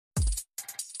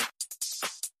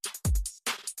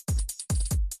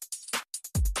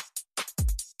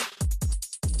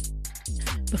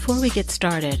Before we get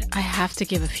started, I have to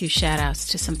give a few shout-outs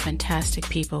to some fantastic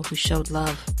people who showed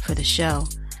love for the show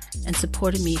and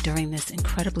supported me during this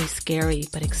incredibly scary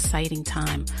but exciting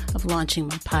time of launching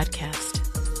my podcast.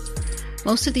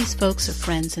 Most of these folks are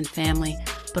friends and family,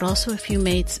 but also a few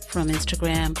mates from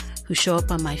Instagram who show up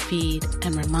on my feed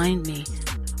and remind me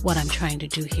what I'm trying to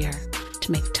do here,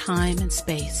 to make time and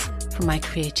space for my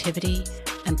creativity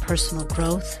and personal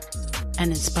growth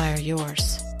and inspire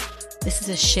yours. This is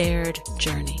a shared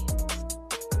journey.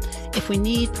 If we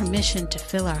need permission to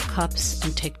fill our cups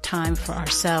and take time for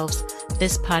ourselves,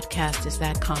 this podcast is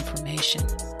that confirmation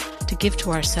to give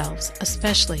to ourselves,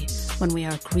 especially when we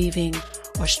are grieving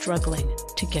or struggling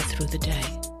to get through the day.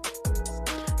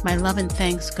 My love and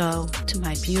thanks go to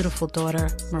my beautiful daughter,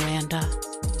 Miranda,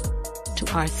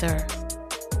 to Arthur,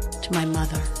 to my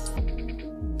mother,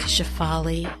 to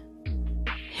Shafali,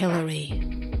 Hillary,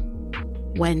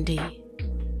 Wendy,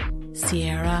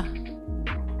 Sierra,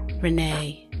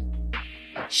 Renee,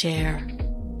 Cher,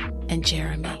 and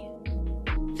Jeremy.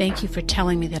 Thank you for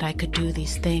telling me that I could do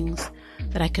these things,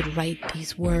 that I could write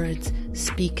these words,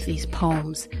 speak these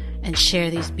poems, and share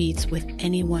these beats with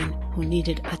anyone who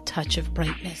needed a touch of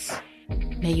brightness.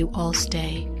 May you all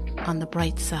stay on the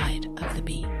bright side of the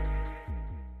beat.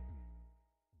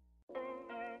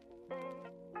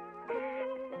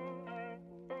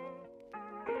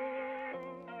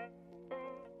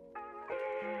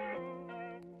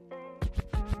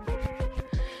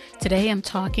 Today I'm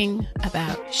talking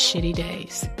about shitty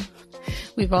days.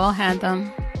 We've all had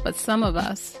them, but some of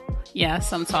us,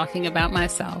 yes, I'm talking about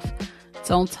myself,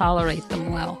 don't tolerate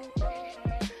them well.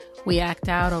 We act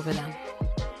out over them.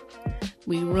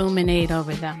 We ruminate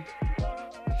over them.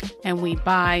 And we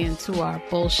buy into our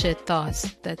bullshit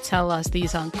thoughts that tell us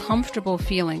these uncomfortable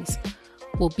feelings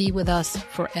will be with us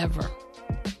forever.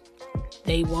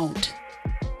 They won't.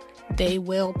 They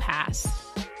will pass.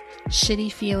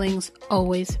 Shitty feelings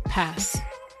always pass,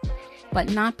 but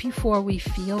not before we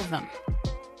feel them.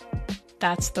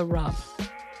 That's the rub.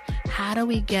 How do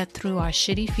we get through our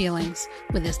shitty feelings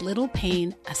with as little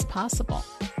pain as possible?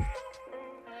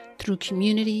 Through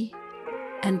community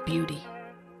and beauty.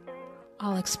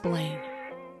 I'll explain.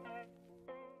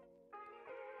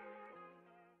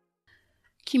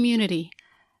 Community,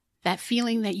 that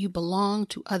feeling that you belong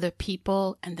to other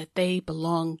people and that they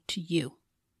belong to you.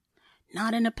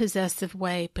 Not in a possessive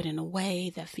way, but in a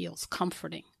way that feels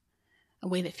comforting, a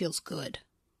way that feels good.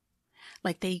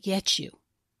 Like they get you,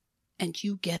 and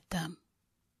you get them.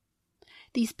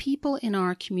 These people in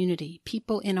our community,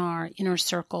 people in our inner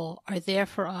circle, are there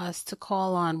for us to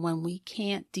call on when we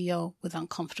can't deal with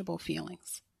uncomfortable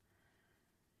feelings.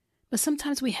 But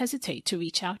sometimes we hesitate to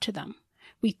reach out to them.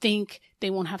 We think they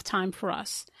won't have time for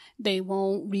us. They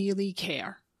won't really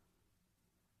care.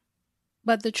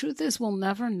 But the truth is, we'll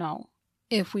never know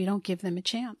if we don't give them a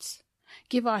chance,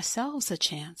 give ourselves a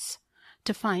chance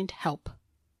to find help.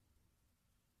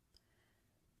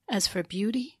 As for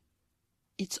beauty,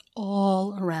 it's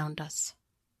all around us.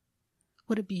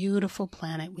 What a beautiful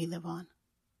planet we live on.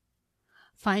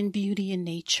 Find beauty in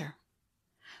nature.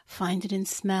 Find it in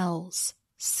smells,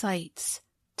 sights,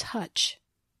 touch.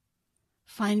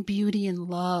 Find beauty in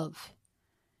love,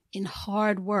 in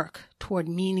hard work toward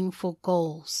meaningful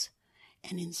goals,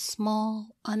 and in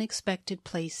small, unexpected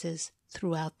places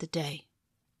throughout the day.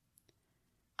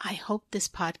 I hope this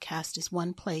podcast is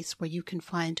one place where you can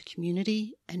find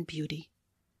community and beauty.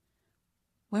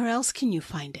 Where else can you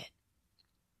find it?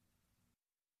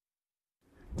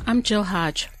 I'm Jill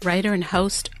Hodge, writer and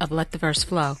host of Let the Verse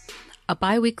Flow, a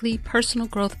bi-weekly personal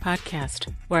growth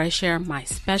podcast where I share my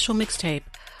special mixtape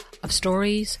of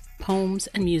stories, poems,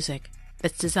 and music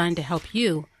that's designed to help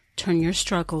you turn your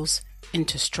struggles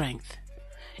into strength.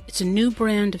 It's a new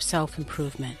brand of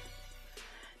self-improvement.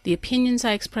 The opinions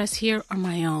I express here are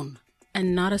my own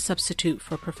and not a substitute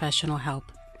for professional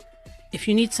help. If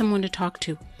you need someone to talk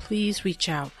to, please reach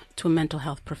out to a mental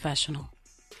health professional.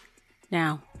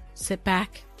 Now, sit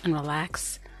back and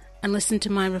relax and listen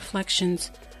to my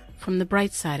reflections from the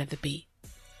bright side of the beat.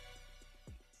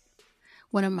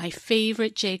 One of my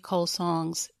favorite J. Cole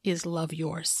songs is Love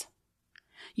Yours.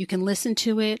 You can listen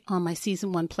to it on my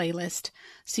Season 1 playlist.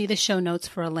 See the show notes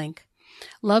for a link.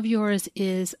 Love Yours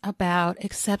is about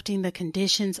accepting the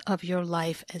conditions of your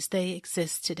life as they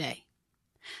exist today.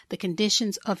 The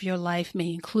conditions of your life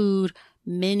may include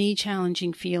many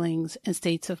challenging feelings and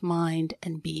states of mind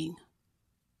and being.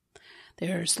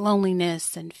 There's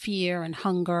loneliness and fear and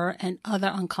hunger and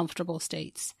other uncomfortable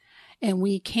states, and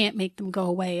we can't make them go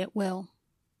away at will.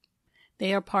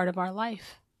 They are part of our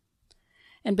life.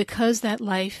 And because that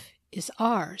life is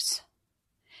ours,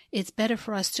 it's better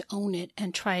for us to own it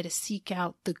and try to seek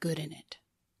out the good in it.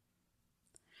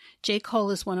 J. Cole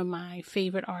is one of my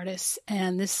favorite artists,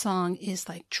 and this song is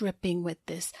like dripping with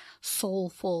this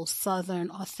soulful, southern,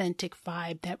 authentic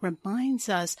vibe that reminds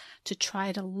us to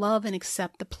try to love and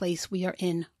accept the place we are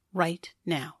in right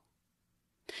now.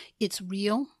 It's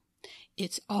real,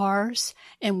 it's ours,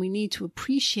 and we need to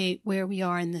appreciate where we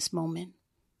are in this moment.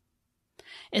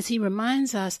 As he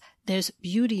reminds us, there's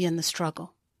beauty in the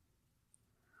struggle.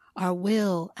 Our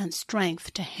will and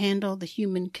strength to handle the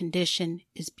human condition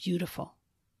is beautiful.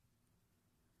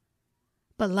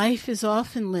 But life is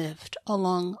often lived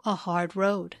along a hard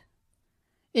road.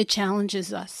 It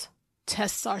challenges us,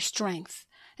 tests our strength,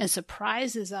 and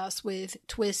surprises us with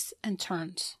twists and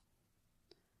turns.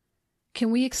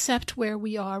 Can we accept where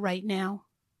we are right now?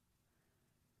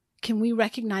 Can we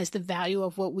recognize the value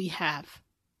of what we have?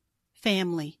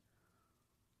 Family,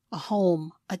 a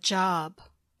home, a job,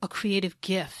 a creative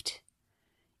gift,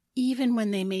 even when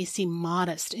they may seem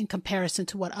modest in comparison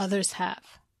to what others have.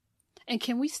 And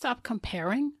can we stop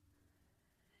comparing?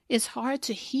 It's hard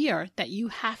to hear that you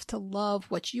have to love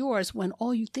what's yours when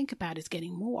all you think about is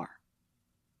getting more.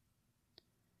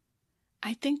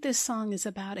 I think this song is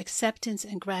about acceptance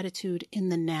and gratitude in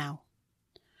the now.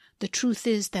 The truth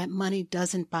is that money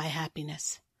doesn't buy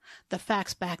happiness. The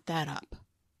facts back that up.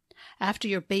 After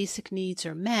your basic needs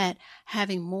are met,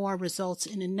 having more results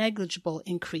in a negligible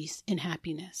increase in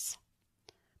happiness.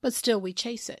 But still we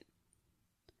chase it.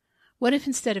 What if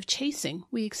instead of chasing,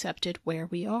 we accepted where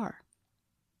we are?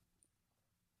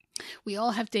 We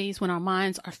all have days when our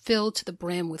minds are filled to the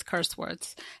brim with curse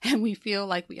words, and we feel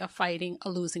like we are fighting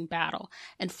a losing battle.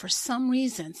 And for some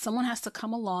reason, someone has to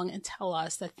come along and tell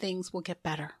us that things will get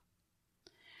better.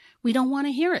 We don't want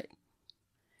to hear it.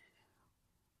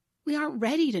 We aren't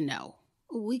ready to know.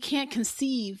 We can't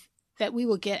conceive that we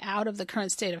will get out of the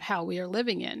current state of hell we are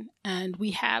living in. And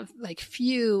we have like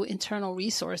few internal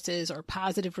resources or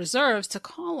positive reserves to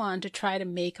call on to try to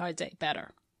make our day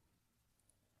better.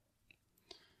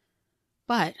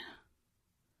 But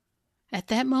at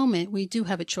that moment, we do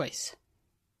have a choice.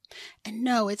 And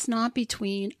no, it's not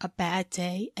between a bad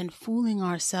day and fooling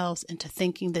ourselves into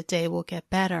thinking the day will get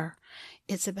better.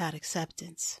 It's about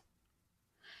acceptance.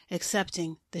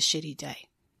 Accepting the shitty day.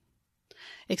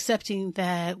 Accepting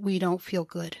that we don't feel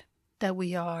good, that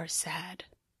we are sad,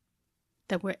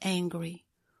 that we're angry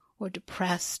or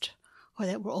depressed, or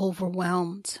that we're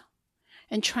overwhelmed,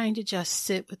 and trying to just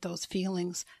sit with those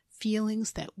feelings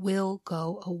that will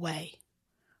go away,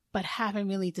 but haven't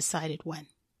really decided when.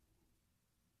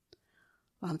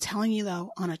 Well, I'm telling you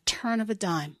though, on a turn of a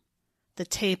dime, the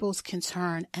tables can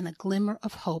turn and a glimmer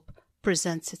of hope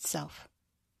presents itself.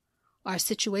 Our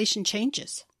situation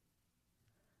changes.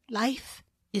 Life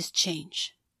is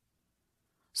change.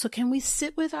 So can we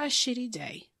sit with our shitty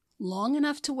day long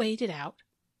enough to wait it out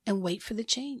and wait for the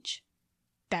change?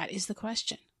 That is the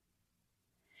question.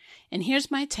 And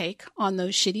here's my take on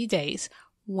those shitty days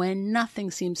when nothing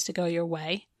seems to go your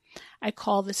way. I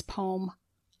call this poem,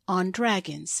 On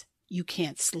Dragons You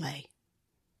Can't Slay.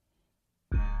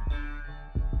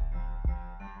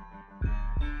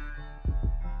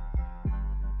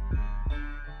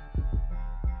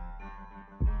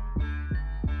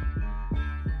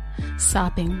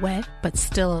 Sopping wet but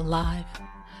still alive,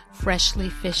 freshly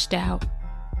fished out.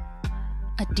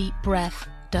 A deep breath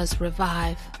does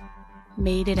revive.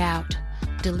 Made it out,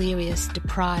 delirious,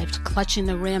 deprived, clutching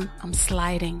the rim, I'm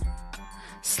sliding.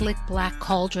 Slick black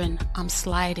cauldron, I'm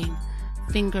sliding.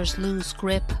 Fingers lose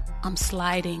grip, I'm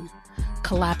sliding.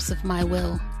 Collapse of my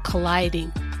will,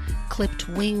 colliding. Clipped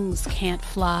wings can't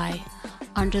fly.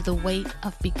 Under the weight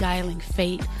of beguiling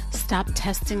fate, stop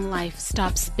testing life,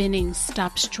 stop spinning,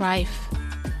 stop strife.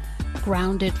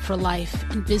 Grounded for life,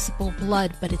 invisible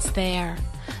blood, but it's there.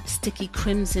 Sticky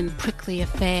crimson, prickly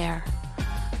affair.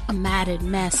 A matted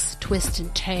mess, twist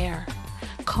and tear.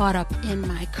 Caught up in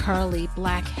my curly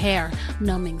black hair,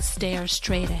 numbing stare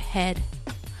straight ahead.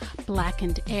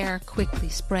 Blackened air quickly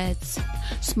spreads.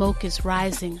 Smoke is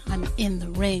rising, I'm in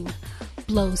the ring.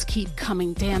 Blows keep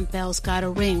coming, damn bells gotta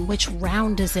ring. Which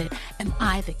round is it? Am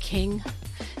I the king?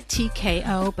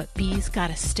 TKO, but bees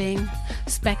got a sting.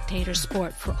 Spectator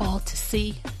sport for all to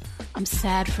see. I'm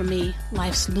sad for me,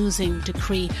 life's losing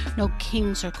decree. No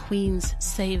kings or queens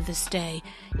save this day.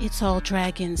 It's all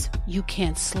dragons you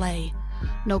can't slay.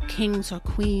 No kings or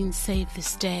queens save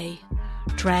this day.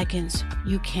 Dragons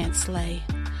you can't slay.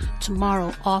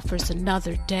 Tomorrow offers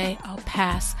another day. I'll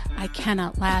pass, I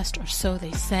cannot last, or so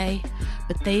they say.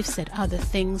 But they've said other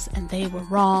things and they were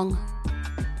wrong.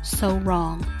 So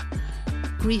wrong.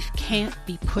 Grief can't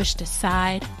be pushed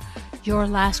aside. Your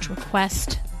last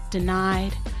request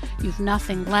denied. You've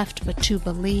nothing left but to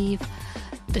believe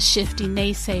The shifty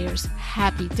naysayers,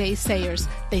 happy daysayers,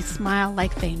 they smile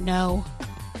like they know.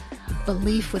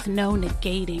 Belief with no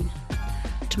negating.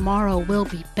 Tomorrow will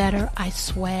be better, I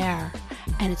swear.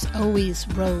 And it's always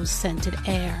rose-scented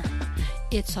air.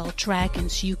 It's all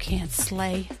dragons you can't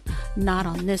slay, not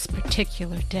on this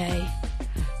particular day.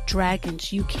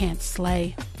 Dragons you can't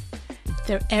slay.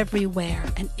 They're everywhere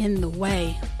and in the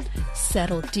way.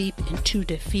 Settle deep into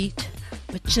defeat.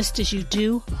 But just as you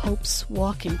do, hope's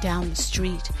walking down the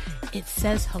street. It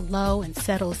says hello and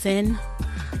settles in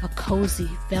a cozy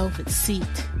velvet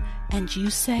seat. And you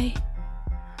say,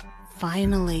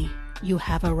 finally, you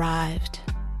have arrived.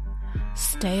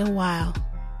 Stay a while.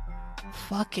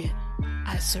 Fuck it,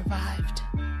 I survived.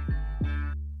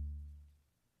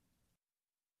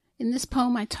 In this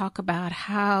poem, I talk about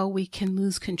how we can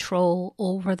lose control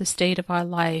over the state of our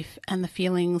life and the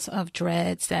feelings of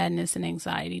dread, sadness, and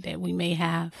anxiety that we may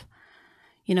have.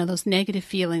 You know, those negative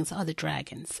feelings are the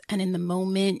dragons, and in the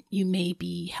moment, you may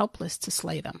be helpless to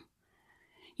slay them.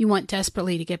 You want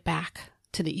desperately to get back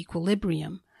to the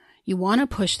equilibrium. You want to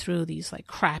push through these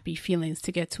crappy feelings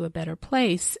to get to a better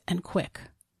place and quick.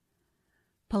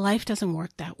 But life doesn't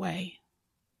work that way.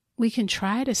 We can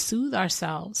try to soothe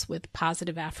ourselves with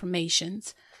positive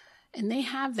affirmations, and they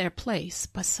have their place,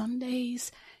 but some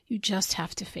days you just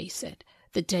have to face it.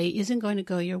 The day isn't going to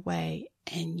go your way,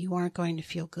 and you aren't going to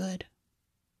feel good.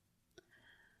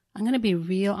 I'm going to be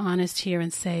real honest here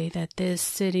and say that this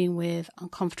sitting with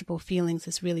uncomfortable feelings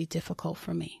is really difficult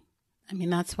for me. I mean,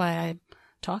 that's why I'm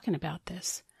talking about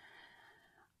this.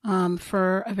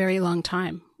 For a very long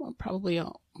time, well, probably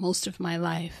most of my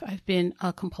life, I've been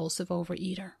a compulsive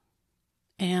overeater.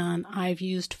 And I've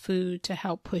used food to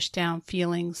help push down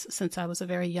feelings since I was a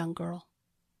very young girl.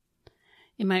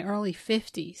 In my early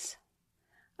 50s,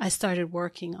 I started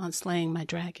working on slaying my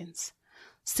dragons,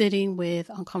 sitting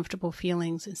with uncomfortable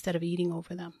feelings instead of eating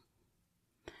over them.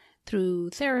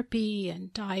 Through therapy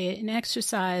and diet and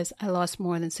exercise, I lost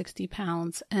more than 60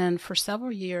 pounds, and for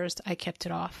several years I kept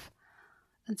it off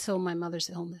until my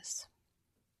mother's illness.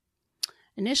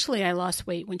 Initially, I lost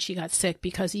weight when she got sick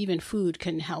because even food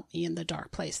couldn't help me in the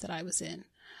dark place that I was in.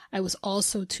 I was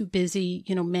also too busy,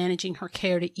 managing her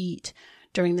care to eat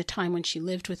during the time when she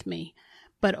lived with me.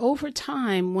 But over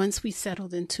time, once we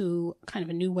settled into kind of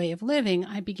a new way of living,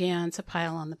 I began to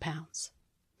pile on the pounds.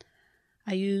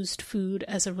 I used food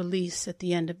as a release at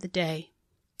the end of the day.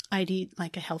 I'd eat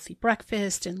a healthy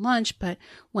breakfast and lunch, but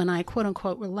when I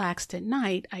quote-unquote relaxed at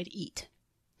night, I'd eat.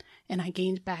 And I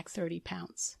gained back 30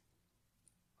 pounds.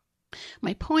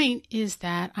 My point is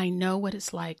that I know what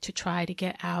it's like to try to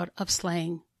get out of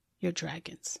slaying your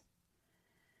dragons.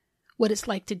 What it's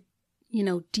like to,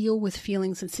 deal with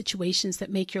feelings and situations that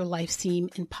make your life seem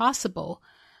impossible,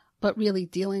 but really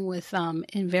dealing with them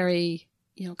in very,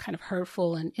 kind of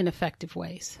hurtful and ineffective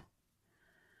ways.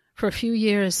 For a few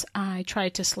years, I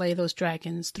tried to slay those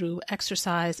dragons through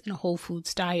exercise and a whole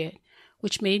foods diet,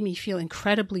 which made me feel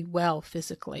incredibly well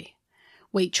physically.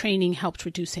 Weight training helped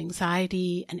reduce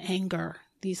anxiety and anger,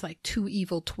 these two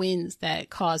evil twins that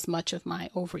caused much of my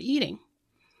overeating.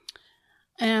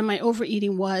 And my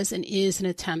overeating was and is an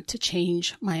attempt to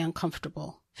change my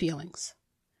uncomfortable feelings.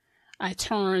 I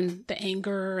turn the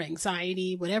anger,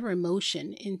 anxiety, whatever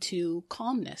emotion into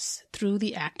calmness through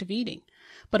the act of eating.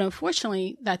 But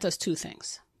unfortunately, that does two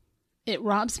things. It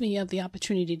robs me of the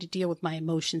opportunity to deal with my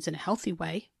emotions in a healthy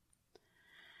way,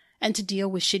 and to deal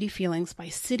with shitty feelings by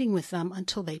sitting with them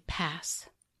until they pass.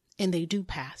 And they do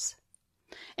pass.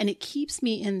 And it keeps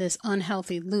me in this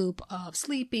unhealthy loop of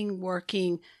sleeping,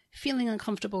 working, feeling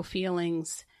uncomfortable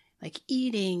feelings,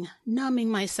 eating, numbing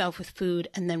myself with food,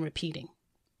 and then repeating.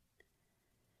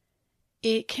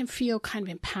 It can feel kind of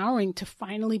empowering to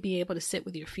finally be able to sit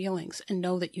with your feelings and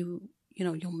know that you'll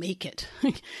make it.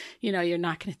 You're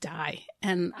not going to die.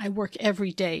 And I work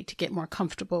every day to get more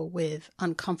comfortable with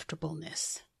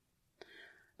uncomfortableness.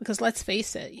 Because let's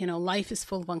face it, life is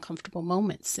full of uncomfortable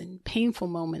moments and painful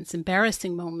moments,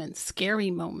 embarrassing moments, scary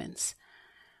moments.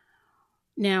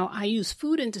 Now, I use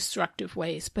food in destructive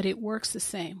ways, but it works the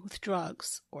same with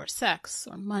drugs or sex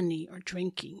or money or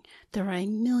drinking. There are a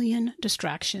million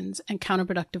distractions and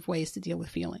counterproductive ways to deal with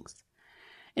feelings.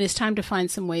 And it's time to find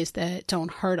some ways that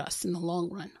don't hurt us in the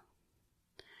long run.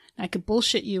 I could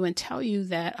bullshit you and tell you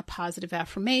that a positive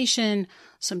affirmation,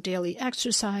 some daily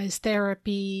exercise,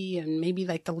 therapy, and maybe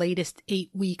the latest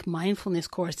 8-week mindfulness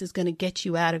course is going to get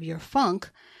you out of your funk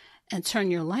and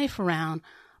turn your life around,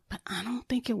 but I don't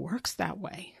think it works that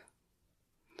way.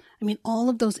 I mean, all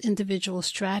of those individual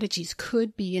strategies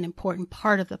could be an important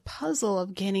part of the puzzle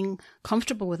of getting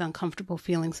comfortable with uncomfortable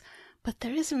feelings, but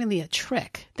there isn't really a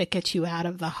trick that gets you out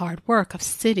of the hard work of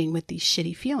sitting with these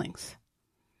shitty feelings.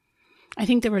 I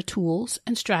think there are tools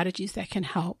and strategies that can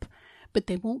help, but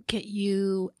they won't get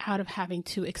you out of having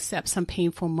to accept some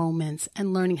painful moments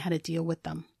and learning how to deal with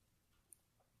them.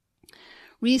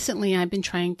 Recently, I've been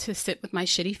trying to sit with my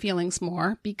shitty feelings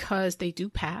more because they do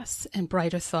pass and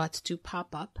brighter thoughts do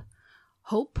pop up.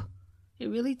 Hope, it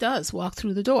really does walk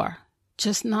through the door,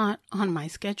 just not on my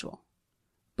schedule.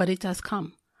 But it does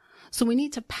come. So we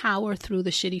need to power through the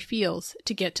shitty feels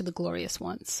to get to the glorious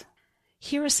ones.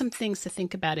 Here are some things to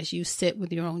think about as you sit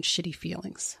with your own shitty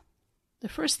feelings. The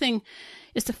first thing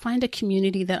is to find a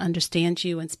community that understands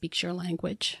you and speaks your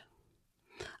language.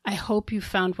 I hope you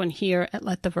found one here at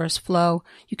Let the Verse Flow.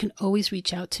 You can always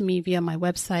reach out to me via my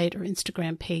website or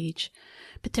Instagram page.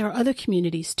 But there are other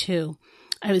communities too.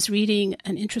 I was reading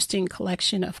an interesting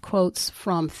collection of quotes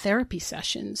from therapy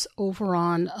sessions over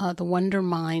on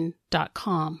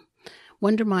thewondermind.com.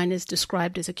 Wondermind is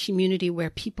described as a community where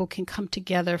people can come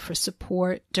together for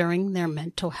support during their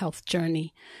mental health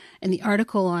journey. And the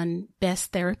article on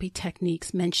best therapy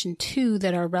techniques mentioned two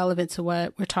that are relevant to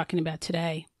what we're talking about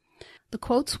today. The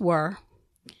quotes were,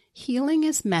 "Healing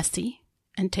is messy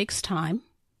and takes time,"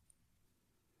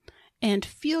 and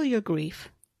 "Feel your grief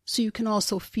so you can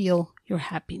also feel your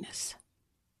happiness."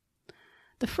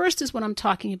 The first is what I'm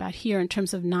talking about here in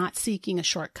terms of not seeking a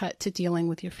shortcut to dealing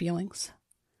with your feelings.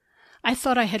 I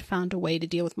thought I had found a way to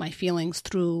deal with my feelings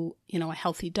through, a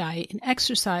healthy diet and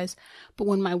exercise, but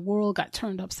when my world got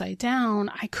turned upside down,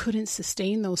 I couldn't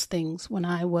sustain those things when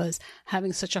I was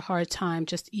having such a hard time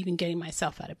just even getting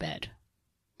myself out of bed.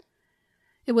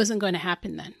 It wasn't going to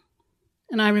happen then.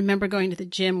 And I remember going to the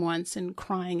gym once and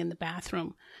crying in the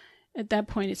bathroom. At that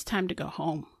point, it's time to go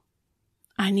home.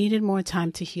 I needed more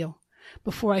time to heal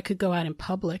before I could go out in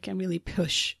public and really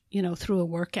push, through a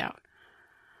workout.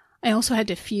 I also had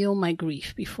to feel my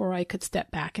grief before I could step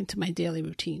back into my daily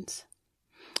routines.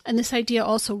 And this idea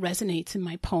also resonates in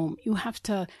my poem. You have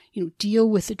to, deal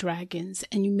with the dragons,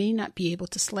 and you may not be able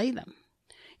to slay them.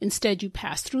 Instead, you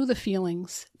pass through the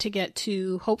feelings to get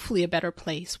to hopefully a better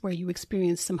place where you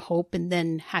experience some hope and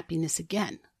then happiness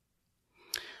again.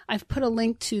 I've put a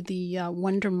link to the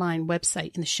Wondermind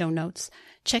website in the show notes.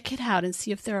 Check it out and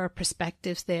see if there are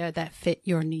perspectives there that fit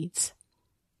your needs.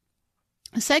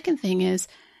 The second thing is,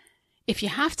 if you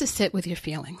have to sit with your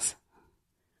feelings,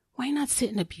 why not sit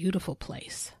in a beautiful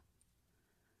place?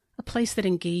 A place that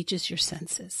engages your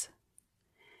senses.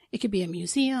 It could be a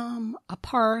museum, a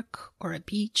park, or a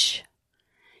beach.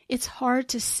 It's hard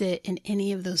to sit in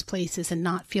any of those places and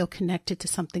not feel connected to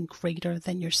something greater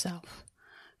than yourself.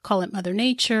 Call it Mother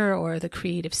Nature or the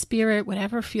creative spirit,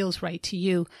 whatever feels right to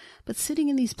you. But sitting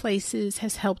in these places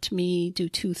has helped me do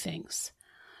two things.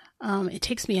 It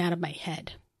takes me out of my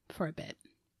head for a bit,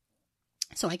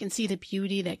 so I can see the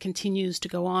beauty that continues to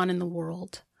go on in the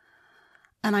world.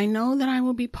 And I know that I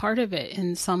will be part of it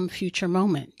in some future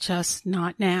moment, just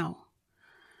not now.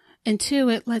 And two,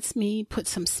 it lets me put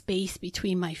some space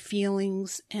between my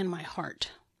feelings and my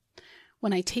heart.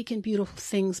 When I take in beautiful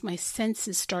things, my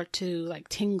senses start to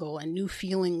tingle and new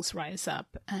feelings rise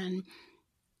up. And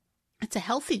it's a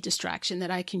healthy distraction that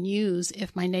I can use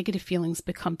if my negative feelings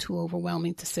become too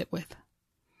overwhelming to sit with.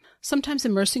 Sometimes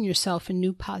immersing yourself in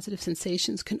new positive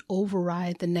sensations can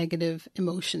override the negative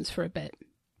emotions for a bit.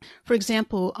 For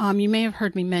example, you may have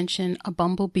heard me mention a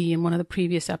bumblebee in one of the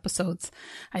previous episodes.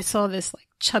 I saw this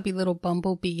chubby little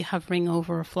bumblebee hovering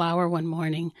over a flower one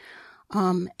morning.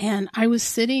 And I was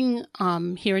sitting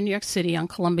here in New York City on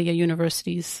Columbia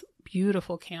University's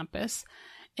beautiful campus,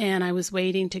 and I was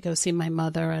waiting to go see my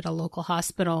mother at a local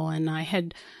hospital, and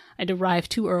I'd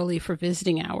arrived too early for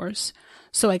visiting hours.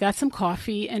 So I got some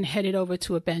coffee and headed over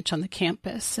to a bench on the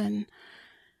campus, and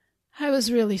I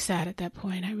was really sad at that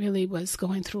point. I really was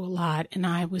going through a lot, and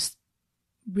I was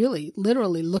really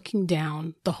literally looking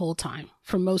down the whole time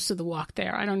for most of the walk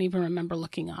there. I don't even remember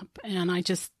looking up, and I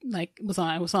just I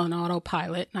was on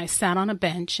autopilot, and I sat on a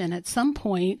bench, and at some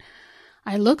point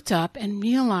I looked up and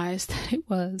realized that it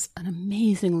was an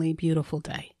amazingly beautiful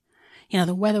day.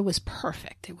 The weather was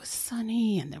perfect. It was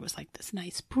sunny, and there was this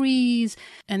nice breeze,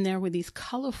 and there were these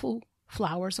colorful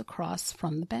flowers across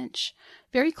from the bench,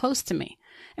 very close to me,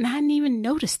 and I hadn't even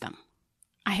noticed them.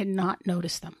 I had not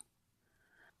noticed them.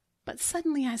 But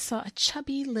suddenly I saw a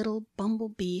chubby little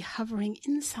bumblebee hovering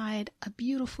inside a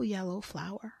beautiful yellow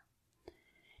flower.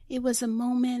 It was a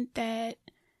moment that,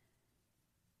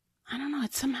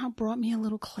 it somehow brought me a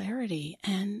little clarity,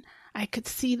 and I could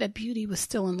see that beauty was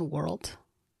still in the world,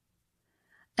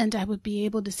 and I would be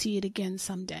able to see it again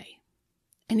someday.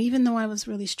 And even though I was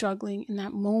really struggling in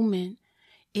that moment,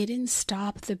 it didn't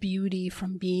stop the beauty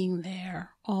from being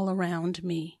there all around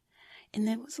me. And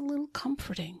that was a little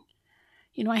comforting.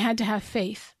 I had to have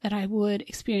faith that I would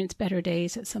experience better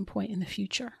days at some point in the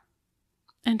future.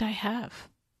 And I have.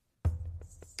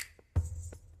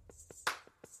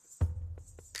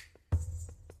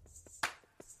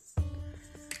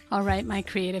 All right, my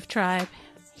creative tribe,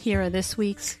 here are this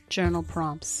week's journal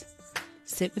prompts.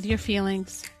 Sit with your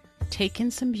feelings, take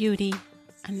in some beauty,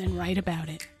 and then write about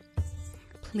it.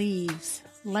 Please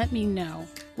let me know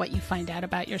what you find out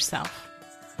about yourself.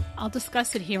 I'll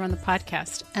discuss it here on the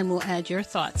podcast, and we'll add your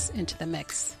thoughts into the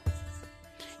mix.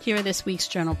 Here are this week's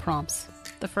journal prompts.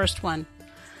 The first one: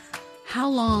 how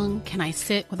long can I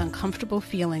sit with uncomfortable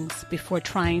feelings before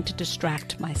trying to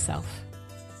distract myself?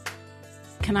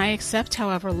 Can I accept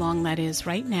however long that is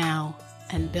right now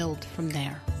and build from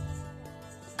there?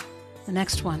 The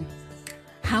next one: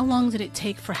 how long did it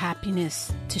take for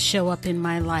happiness to show up in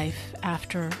my life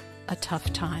after a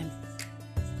tough time?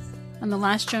 And the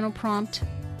last journal prompt: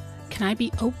 can I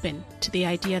be open to the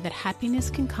idea that happiness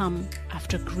can come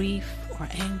after grief or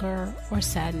anger or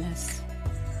sadness?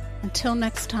 Until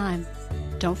next time,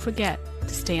 don't forget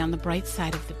to stay on the bright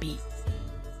side of the beat.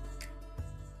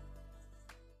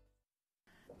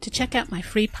 To check out my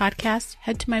free podcast,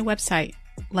 head to my website,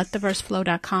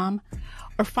 lettheverseflow.com,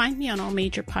 or find me on all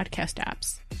major podcast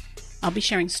apps. I'll be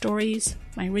sharing stories,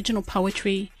 my original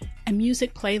poetry, and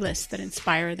music playlists that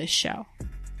inspire this show.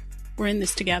 We're in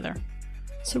this together.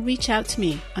 So reach out to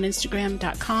me on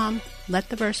Instagram.com,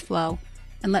 lettheverseflow,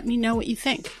 and let me know what you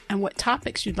think and what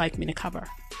topics you'd like me to cover.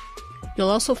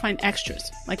 You'll also find extras,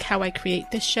 like how I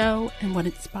create this show and what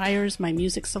inspires my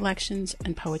music selections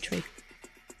and poetry.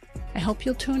 I hope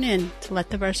you'll tune in to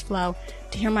Let the Verse Flow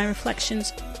to hear my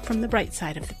reflections from the bright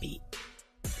side of the beat.